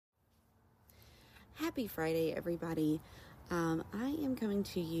Happy Friday, everybody. I am coming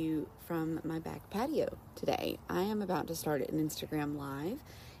to you from my back patio today. I am about to start an Instagram Live,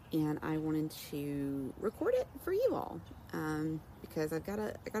 and I wanted to record it for you all because I've got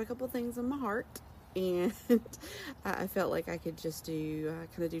a couple things on my heart, and I felt like I could just do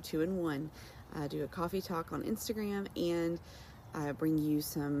kind of do two in one. Do a coffee talk on Instagram and bring you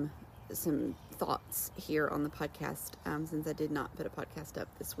some thoughts here on the podcast since I did not put a podcast up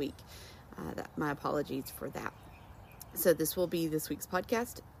this week. My apologies for that. So this will be this week's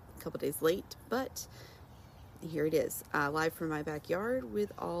podcast, a couple days late, but here it is, live from my backyard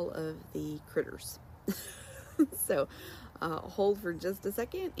with all of the critters. So hold for just a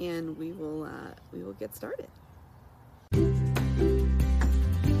second, and we will get started.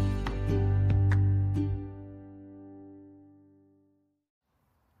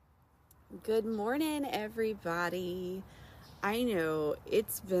 Good morning, everybody. I know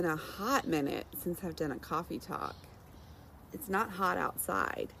it's been a hot minute since I've done a coffee talk. It's not hot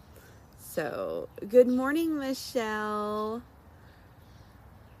outside. So, good morning, Michelle.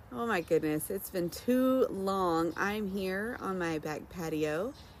 Oh my goodness, it's been too long. I'm here on my back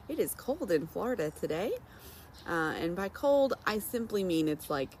patio. It is cold in Florida today. And by cold, I simply mean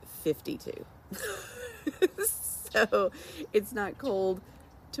it's like 52. So, it's not cold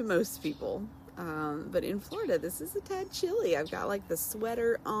to most people. But in Florida, this is a tad chilly. I've got like the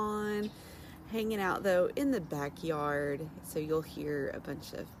sweater on, hanging out though in the backyard. So you'll hear a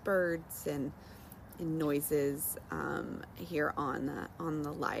bunch of birds and noises here on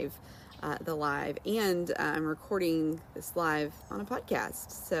the live. And I'm recording this live on a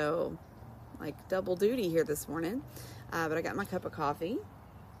podcast. So like double duty here this morning. But I got my cup of coffee.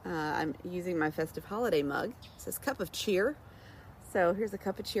 I'm using my festive holiday mug. It says cup of cheer. So here's a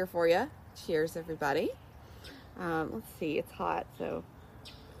cup of cheer for you. Cheers, everybody. Let's see, it's hot, so.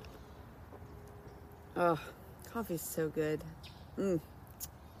 Oh, coffee's so good. I'm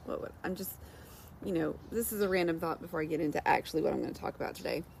just, this is a random thought before I get into actually what I'm going to talk about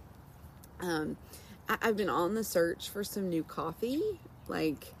today. I've been on the search for some new coffee.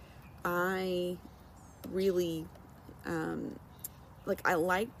 Like, I really, I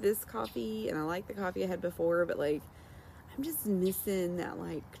like this coffee, and I like the coffee I had before, but I'm just missing that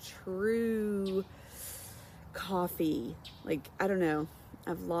true coffee. I don't know.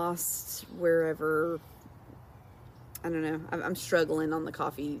 I've lost wherever. I don't know. I'm struggling on the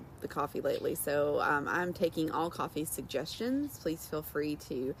coffee lately. So I'm taking all coffee suggestions. Please feel free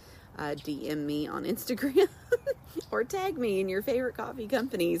to DM me on Instagram or tag me in your favorite coffee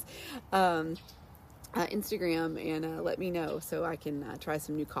companies Instagram and let me know so I can try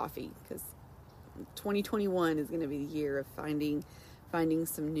some new coffee, because 2021 is going to be the year of finding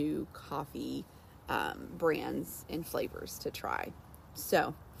some new coffee brands and flavors to try.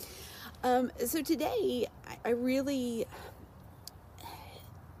 So today I really,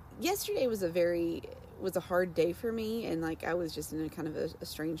 yesterday was a hard day for me, and I was just in a kind of a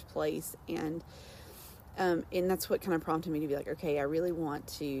strange place, and that's what kind of prompted me to be okay, I really want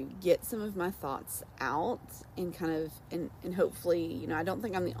to get some of my thoughts out and and hopefully, I don't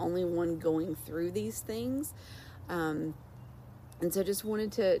think I'm the only one going through these things. And so just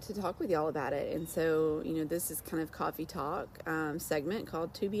wanted to talk with y'all about it. And so, this is kind of coffee talk, segment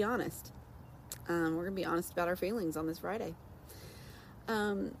called To Be Honest. We're going to be honest about our feelings on this Friday.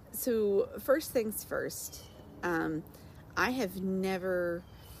 So first things first, I have never,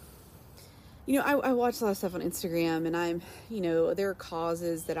 I watch a lot of stuff on Instagram, and I'm, there are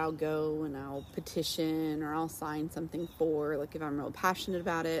causes that I'll go and I'll petition or I'll sign something for, if I'm real passionate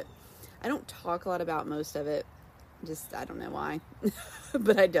about it. I don't talk a lot about most of it. Just, I don't know why,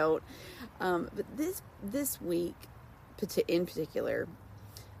 but I don't. But this week in particular,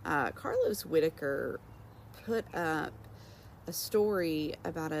 Carlos Whitaker put up a story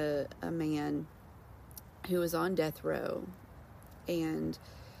about a man who was on death row, and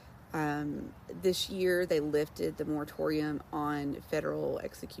this year they lifted the moratorium on federal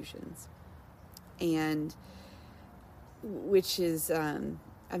executions, and which is,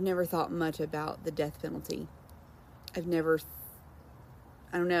 I've never thought much about the death penalty. I don't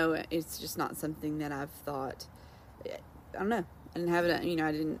know, it's just not something that I've thought, I don't know. I didn't have it, I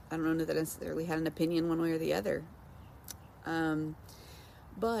don't know that I necessarily had an opinion one way or the other.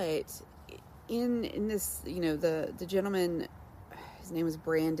 But in this, the gentleman, his name was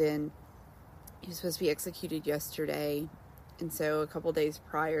Brandon. He was supposed to be executed yesterday. And so a couple days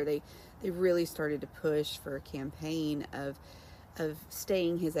prior, they really started to push for a campaign of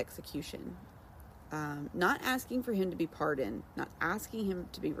staying his execution. Not asking for him to be pardoned, not asking him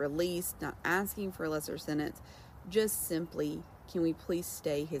to be released, not asking for a lesser sentence, just simply, can we please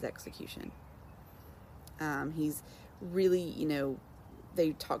stay his execution? He's really,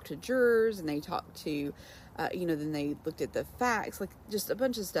 they talked to jurors and they talked to, then they looked at the facts, like just a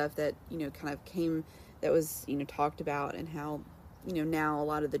bunch of stuff that, kind of came, that was, talked about, and how, now a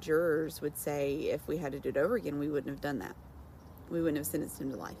lot of the jurors would say if we had to do it over again, we wouldn't have done that. We wouldn't have sentenced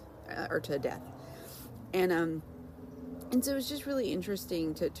him to life or to death. And so it's just really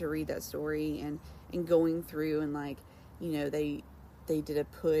interesting to read that story and going through and they did a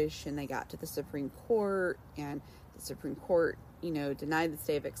push and they got to the Supreme Court, and the Supreme Court, denied the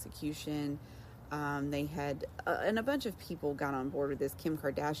stay of execution. They had, and a bunch of people got on board with this. Kim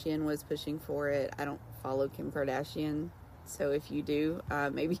Kardashian was pushing for it. I don't follow Kim Kardashian, so if you do,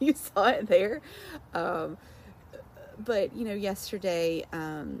 maybe you saw it there. But, yesterday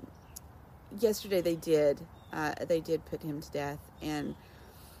they did put him to death, and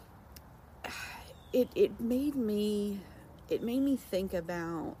it made me think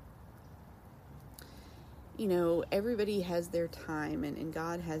about, everybody has their time, and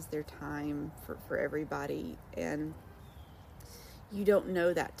God has their time for everybody, and you don't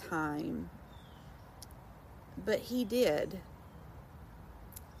know that time, but he did.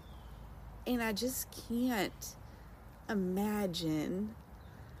 And I just can't imagine,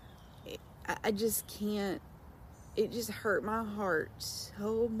 I just can't, it just hurt my heart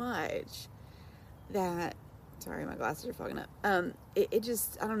so much that, sorry, my glasses are fogging up. It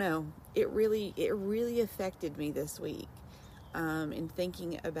just, I don't know, it really affected me this week, in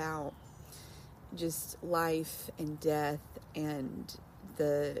thinking about just life and death and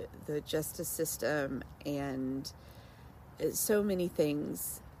the justice system and so many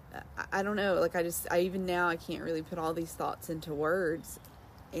things. I don't know, like I even now I can't really put all these thoughts into words,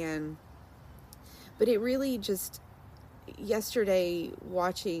 but it really just, yesterday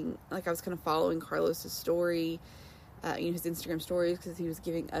watching, like I was kind of following Carlos's story, his Instagram stories, because he was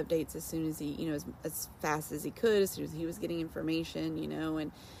giving updates as soon as he, as fast as he could, as soon as he was getting information,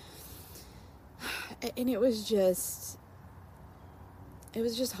 and it was just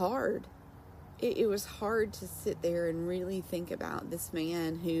hard. It was hard to sit there and really think about this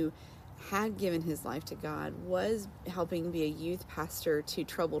man who had given his life to God, was helping be a youth pastor to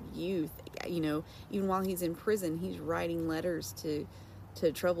troubled youth. Even while he's in prison, he's writing letters to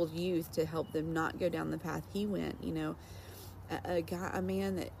troubled youth to help them not go down the path he went. A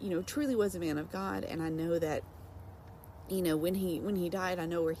man that, truly was a man of God. And I know that, when he died, I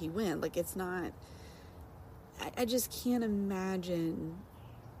know where he went. Like, it's not, I just can't imagine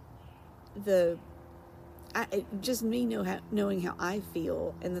just me knowing how I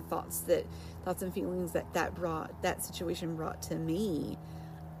feel, and the thoughts and feelings that situation brought to me.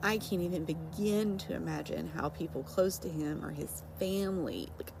 I can't even begin to imagine how people close to him or his family,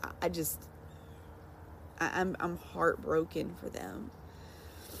 like, I'm heartbroken for them.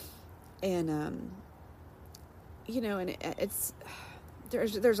 And, and it's,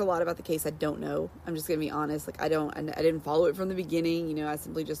 there's a lot about the case I don't know. I'm just going to be honest. Like, I didn't follow it from the beginning. I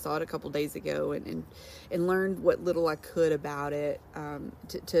simply just saw it a couple days ago and learned what little I could about it,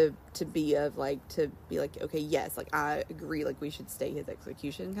 to be like, okay, yes, like, I agree, like, we should stay his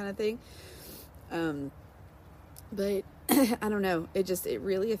execution kind of thing. But I don't know. It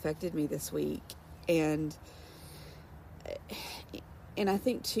really affected me this week. And I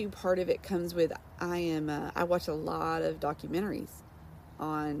think too, part of it comes with, I watch a lot of documentaries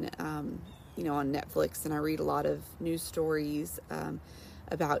on Netflix, and I read a lot of news stories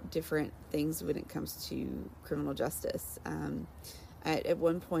about different things when it comes to criminal justice. At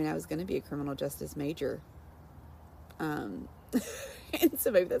one point, I was going to be a criminal justice major, and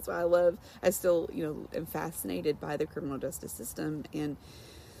so maybe that's why I still am fascinated by the criminal justice system, and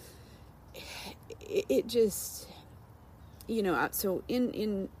it just,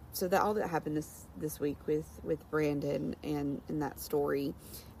 so that all that happened this week with Brandon and that story.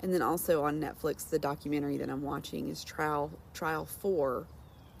 And then also on Netflix, the documentary that I'm watching is Trial 4.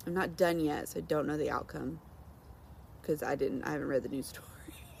 I'm not done yet, so I don't know the outcome, because I haven't read the news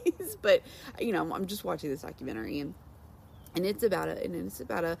stories. But I'm just watching this documentary, and it's about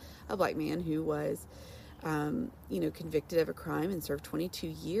a black man who was convicted of a crime and served 22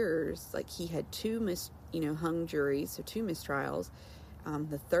 years. Like, he had two hung juries, so 2 mistrials.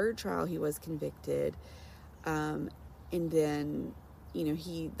 The third trial he was convicted, and then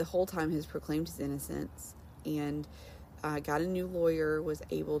he the whole time has proclaimed his innocence, and got a new lawyer, was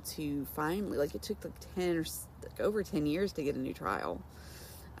able to finally, like, it took over 10 years to get a new trial,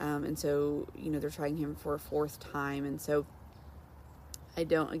 and so they're trying him for a 4th time. And so I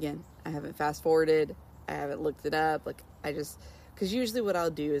haven't fast forwarded, I haven't looked it up, like, because usually what I'll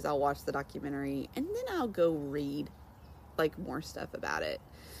do is I'll watch the documentary and then I'll go read like more stuff about it.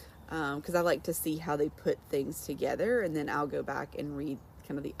 because I like to see how they put things together, and then I'll go back and read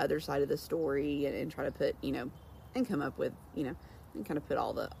kind of the other side of the story and try to put, and come up with, and kind of put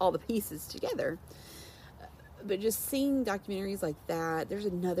all the pieces together. But just seeing documentaries like that, there's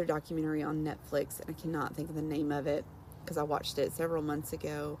another documentary on Netflix, and I cannot think of the name of it because I watched it several months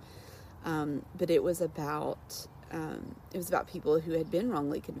ago. But it was about people who had been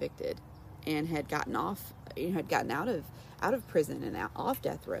wrongly convicted and had gotten off, had gotten out of prison and off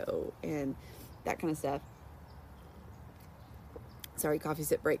death row and that kind of stuff. Sorry, coffee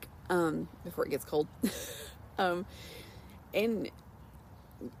sip break. Before it gets cold. And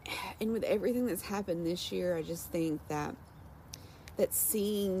with everything that's happened this year, I just think that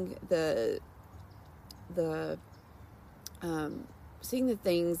seeing seeing the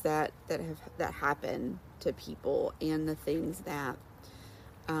things that happen to people and the things that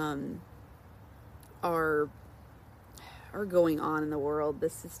are going on in the world, the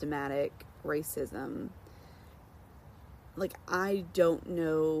systematic racism, like I don't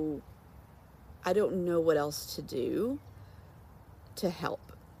know what else to do to help.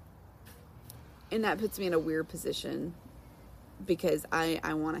 And that puts me in a weird position because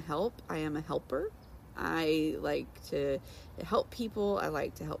I want to help. I am a helper. I like to help people. I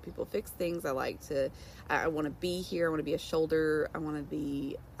like to help people fix things. I want to be here. I want to be a shoulder. I want to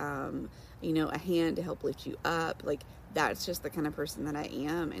be, a hand to help lift you up. Like, that's just the kind of person that I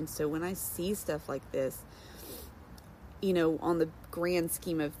am. And so when I see stuff like this, on the grand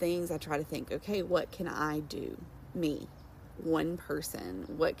scheme of things, I try to think, okay, what can I do? Me, one person,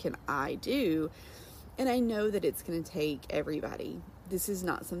 what can I do? And I know that it's going to take everybody. This is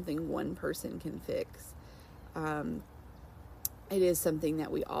not something one person can fix. It is something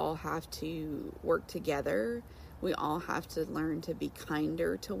that we all have to work together. We all have to learn to be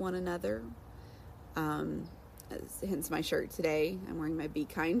kinder to one another. Hence my shirt today. I'm wearing my Be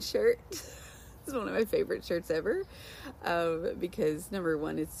Kind shirt. It's one of my favorite shirts ever. Because number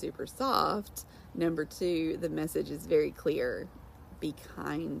one, it's super soft. Number two, the message is very clear. Be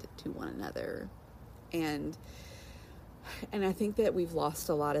kind to one another. And I think that we've lost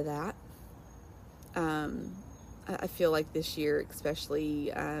a lot of that. I feel like this year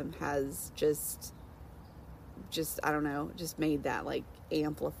especially has just I don't know, just made that like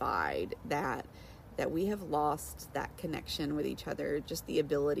amplified that we have lost that connection with each other, just the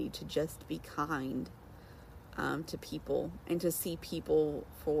ability to just be kind to people and to see people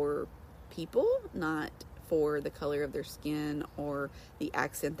for people, not for the color of their skin or the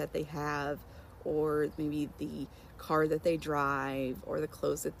accent that they have or maybe the car that they drive or the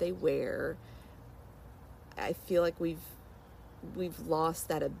clothes that they wear. I feel like we've lost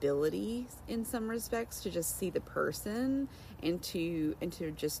that ability in some respects to just see the person and to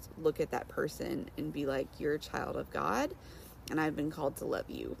just look at that person and be like, you're a child of God and I've been called to love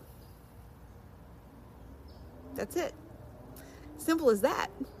you. That's it. Simple as that.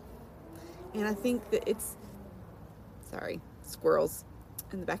 And I think that squirrels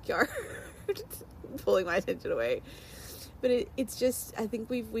in the backyard pulling my attention away. But it's just, I think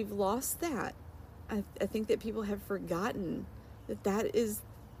we've lost that. I think that people have forgotten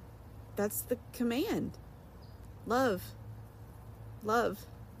that's the command. Love.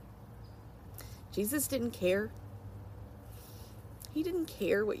 Jesus didn't care. He didn't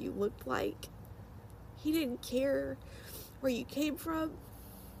care what you looked like. He didn't care where you came from.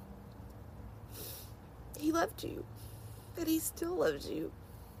 He loved you. And he still loves you.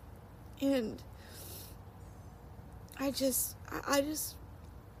 And I just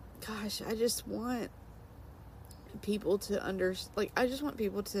want people to I just want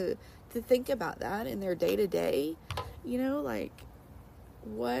people to think about that in their day to day,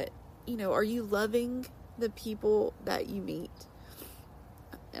 what, are you loving the people that you meet?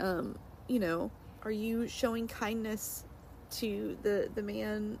 Are you showing kindness to the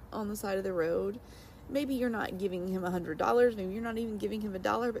man on the side of the road? Maybe you're not giving him $100. Maybe you're not even giving him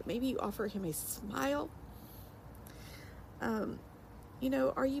 $1, but maybe you offer him a smile.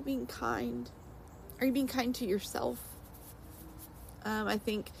 Are you being kind? Are you being kind to yourself? I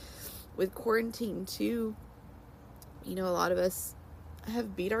think with quarantine too, a lot of us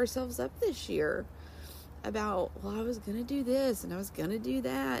have beat ourselves up this year about, well, I was going to do this and I was going to do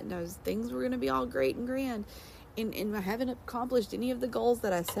that and things were going to be all great and grand and I haven't accomplished any of the goals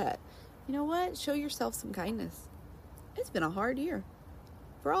that I set. You know what? Show yourself some kindness. It's been a hard year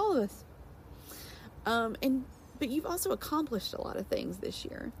for all of us. But you've also accomplished a lot of things this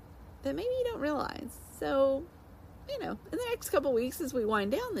year that maybe you don't realize. So, in the next couple weeks as we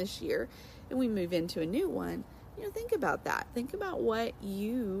wind down this year and we move into a new one, think about that. Think about what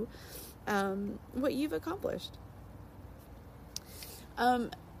you've accomplished.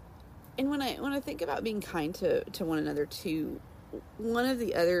 And when I think about being kind to one another too, one of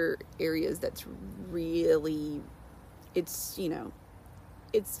the other areas that's really, it's,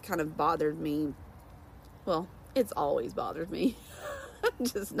 it's kind of bothered me. Well, it's always bothered me. I'm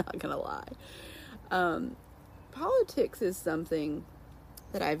just not going to lie. Politics is something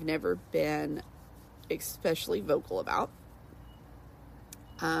that I've never been especially vocal about.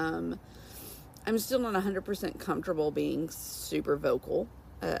 I'm still not 100% comfortable being super vocal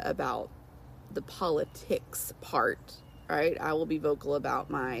about the politics part, right? I will be vocal about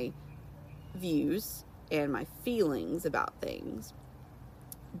my views and my feelings about things,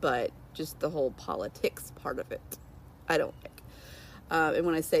 but just the whole politics part of it, I don't like. And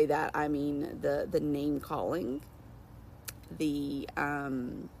when I say that, I mean the name calling, the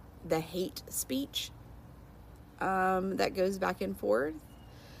hate speech that goes back and forth.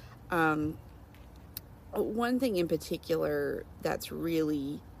 One thing in particular that's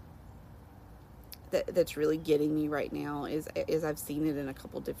really getting me right now is I've seen it in a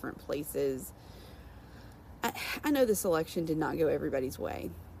couple different places. I know this election did not go everybody's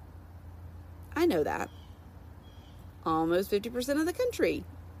way. I know that. Almost 50% of the country,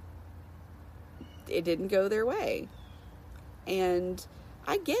 it didn't go their way. And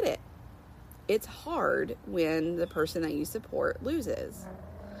I get it. It's hard when the person that you support loses.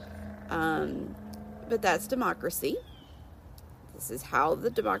 But that's democracy. This is how the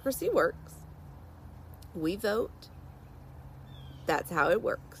democracy works. We vote. That's how it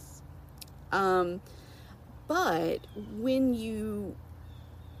works. But when you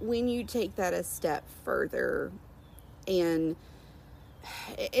take that a step further, and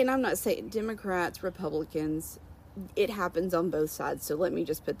I'm not saying Democrats, Republicans, it happens on both sides. So let me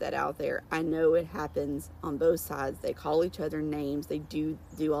just put that out there. I know it happens on both sides. They call each other names. They do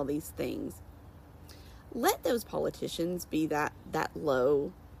all these things. Let those politicians be that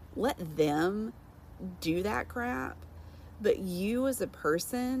low. Let them do that crap. But you as a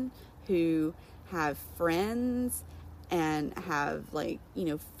person who have friends and have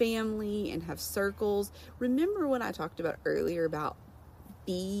family and have circles. Remember what I talked about earlier about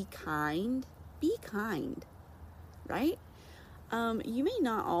be kind? Be kind, right? You may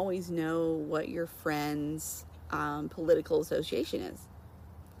not always know what your friend's political association is.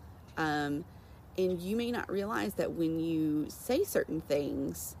 And you may not realize that when you say certain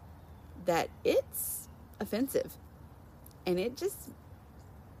things that it's offensive. And it doesn't,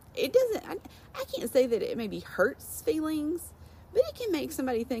 I can't say that it maybe hurts feelings, but it can make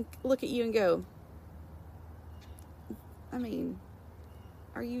somebody look at you and go,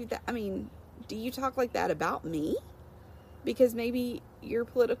 do you talk like that about me? Because maybe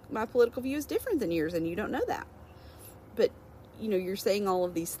my political view is different than yours and you don't know that. But, you're saying all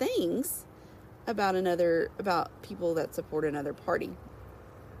of these things about people that support another party.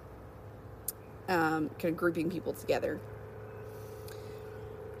 Kind of grouping people together.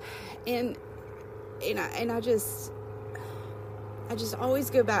 And I just always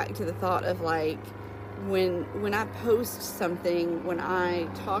go back to the thought of when I post something, when I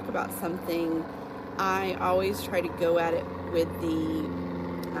talk about something, I always try to go at it with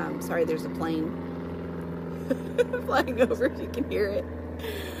sorry, there's a plane flying over if you can hear it.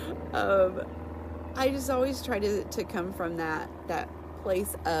 I just always try to come from that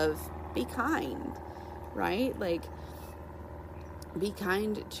place of be kind, right? Be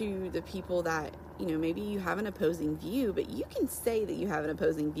kind to the people that, maybe you have an opposing view, but you can say that you have an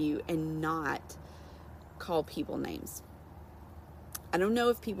opposing view and not call people names. I don't know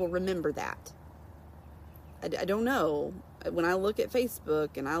if people remember that. I don't know. When I look at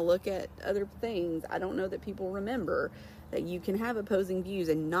Facebook and I look at other things, I don't know that people remember that you can have opposing views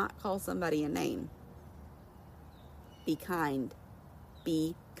and not call somebody a name. Be kind.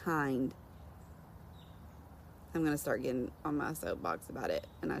 Be kind. I'm going to start getting on my soapbox about it,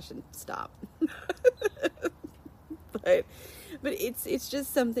 and I should stop. but it's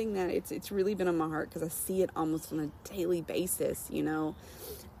just something that it's really been on my heart because I see it almost on a daily basis,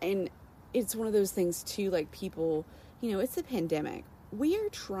 and it's one of those things too, people, it's a pandemic. We are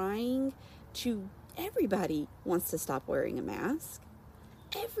trying everybody wants to stop wearing a mask.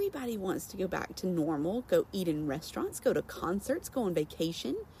 Everybody wants to go back to normal, go eat in restaurants, go to concerts, go on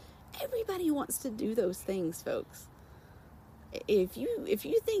vacation. Everybody wants to do those things, folks. If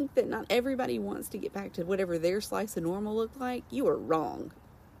you think that not everybody wants to get back to whatever their slice of normal looked like, you are wrong.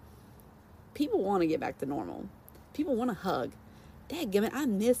 People want to get back to normal. People want to hug. Dadgummit, I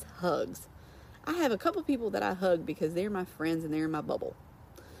miss hugs. I have a couple people that I hug because they're my friends and they're in my bubble.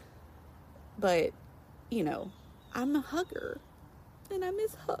 But, I'm a hugger and I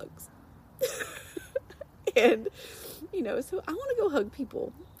miss hugs. And, so I want to go hug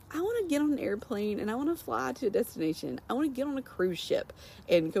people. I want to get on an airplane and I want to fly to a destination. I want to get on a cruise ship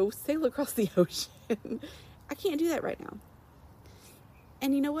and go sail across the ocean. I can't do that right now.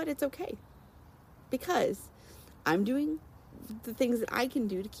 And you know what? It's okay. Because I'm doing the things that I can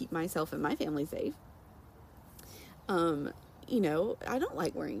do to keep myself and my family safe. I don't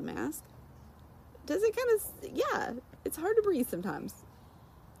like wearing a mask. Does it yeah, it's hard to breathe sometimes.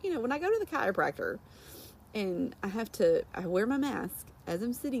 When I go to the chiropractor and I wear my mask as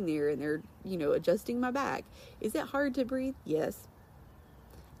I'm sitting there and they're, adjusting my back. Is it hard to breathe? Yes.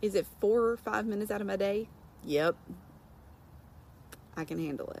 Is it 4 or 5 minutes out of my day? Yep. I can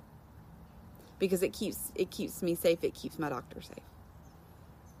handle it. Because it keeps me safe. It keeps my doctor safe.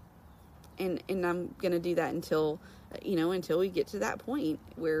 And I'm going to do that until we get to that point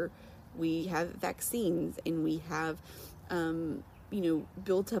where we have vaccines and we have,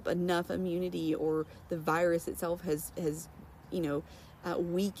 built up enough immunity, or the virus itself has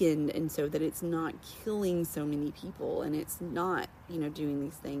weakened, and so that it's not killing so many people and it's not, doing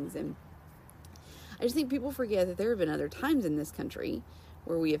these things. And I just think people forget that there have been other times in this country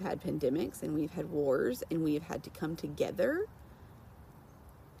where we have had pandemics and we've had wars and we have had to come together,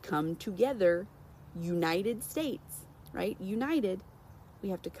 United States, right? United. We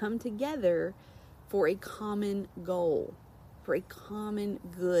have to come together for a common goal, for a common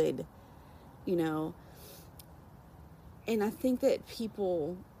good, And I think that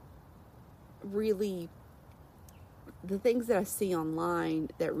people really, the things that I see online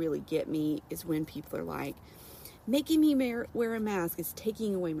that really get me is when people are like, making me wear a mask is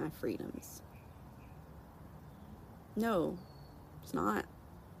taking away my freedoms. No, it's not.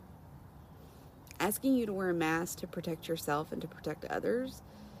 Asking you to wear a mask to protect yourself and to protect others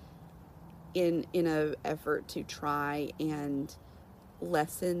in an effort to try and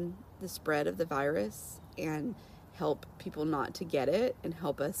lessen the spread of the virus and help people not to get it and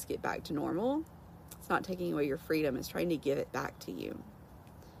help us get back to normal. It's not taking away your freedom. It's trying to give it back to you.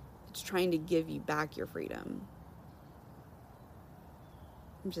 It's trying to give you back your freedom.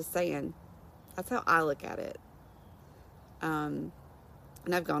 I'm just saying. That's how I look at it. And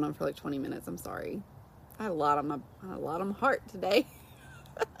I've gone on for like 20 minutes. I'm sorry. I had a lot on my heart today.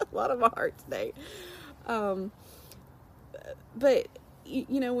 A lot on my heart today. But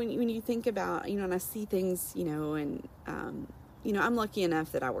when you think about, and I see things, and I'm lucky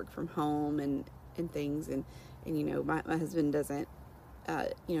enough that I work from home and things, and my husband doesn't,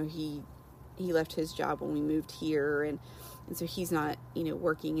 he left his job when we moved here, and so he's not,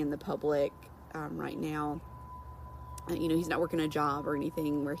 working in the public right now. He's not working a job or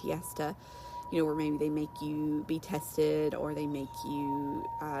anything where he has to, where maybe they make you be tested or they make you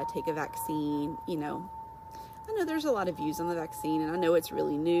take a vaccine. I know there's a lot of views on the vaccine, and I know it's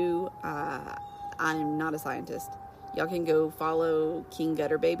really new. I'm not a scientist. Y'all can go follow King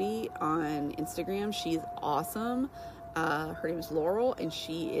Gutter Baby on Instagram. She's awesome. Her name is Laurel, and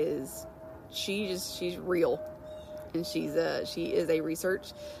she's real, and she is a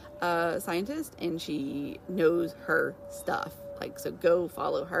research scientist, and she knows her stuff. So go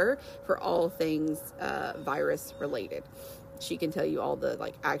follow her for all things virus related. She can tell you all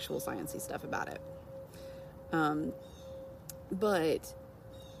the actual sciencey stuff about it. But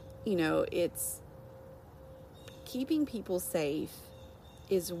it's keeping people safe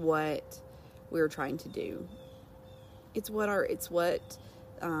is what we're trying to do. It's what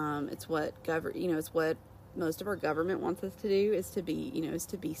most of our government wants us to do, is to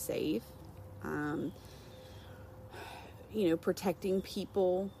be safe. Protecting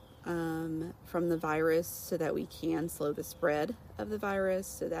people from the virus so that we can slow the spread of the virus,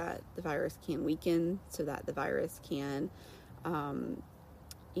 so that the virus can weaken, so that the virus can, harm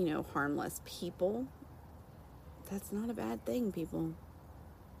less people. That's not a bad thing, people.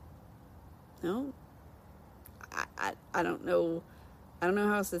 No? I don't know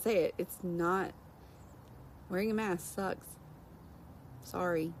how else to say it. It's not. Wearing a mask sucks.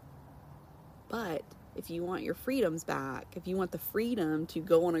 Sorry. But if you want your freedoms back, if you want the freedom to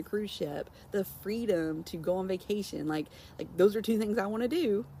go on a cruise ship, the freedom to go on vacation, like those are two things I want to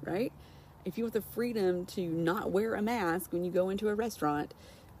do, right? If you want the freedom to not wear a mask when you go into a restaurant,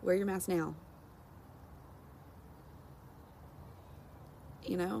 wear your mask now.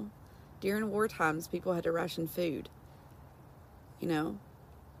 During war times, people had to ration food. Do you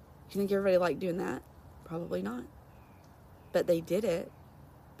think everybody liked doing that? Probably not. But they did it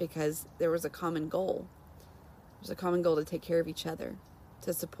because there was a common goal. There's a common goal to take care of each other,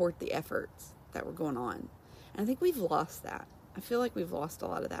 to support the efforts that were going on. And I think we've lost that. I feel like we've lost a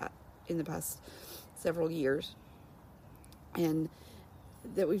lot of that in the past several years. And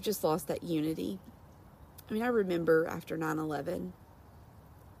that we've just lost that unity. I remember after 9/11,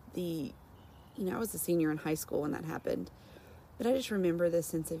 I was a senior in high school when that happened, but I just remember the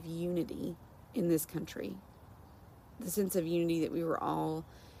sense of unity in this country, the sense of unity that we were all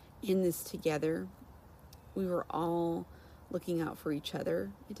in this together. We were all looking out for each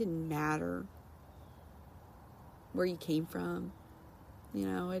other. It didn't matter where you came from.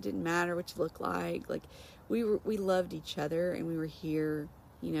 It didn't matter what you looked like. Like, we loved each other, and we were here.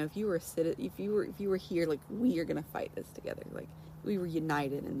 If you were here, like, we are gonna fight this together. Like, we were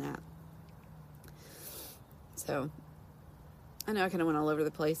united in that. So, I know I kind of went all over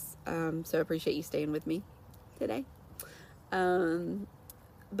the place. So I appreciate you staying with me today.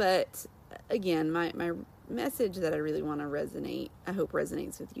 But again, my message that I really want to I hope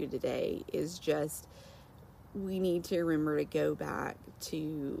resonates with you today, is just, we need to remember to go back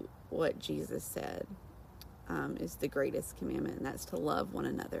to what Jesus said is the greatest commandment, and that's to love one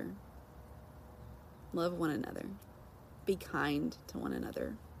another. Love one another. Be kind to one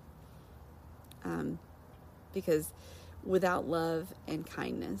another. Because without love and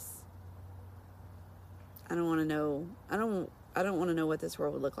kindness, I don't want to know what this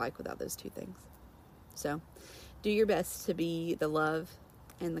world would look like without those two things. So, do your best to be the love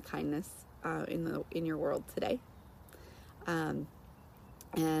and the kindness in your world today. And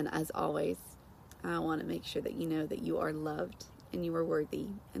as always, I want to make sure that you know that you are loved and you are worthy,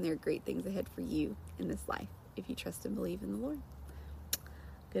 and there are great things ahead for you in this life if you trust and believe in the Lord.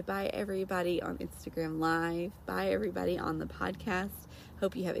 Goodbye, everybody on Instagram Live. Bye, everybody on the podcast.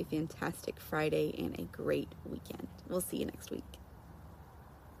 Hope you have a fantastic Friday and a great weekend. We'll see you next week.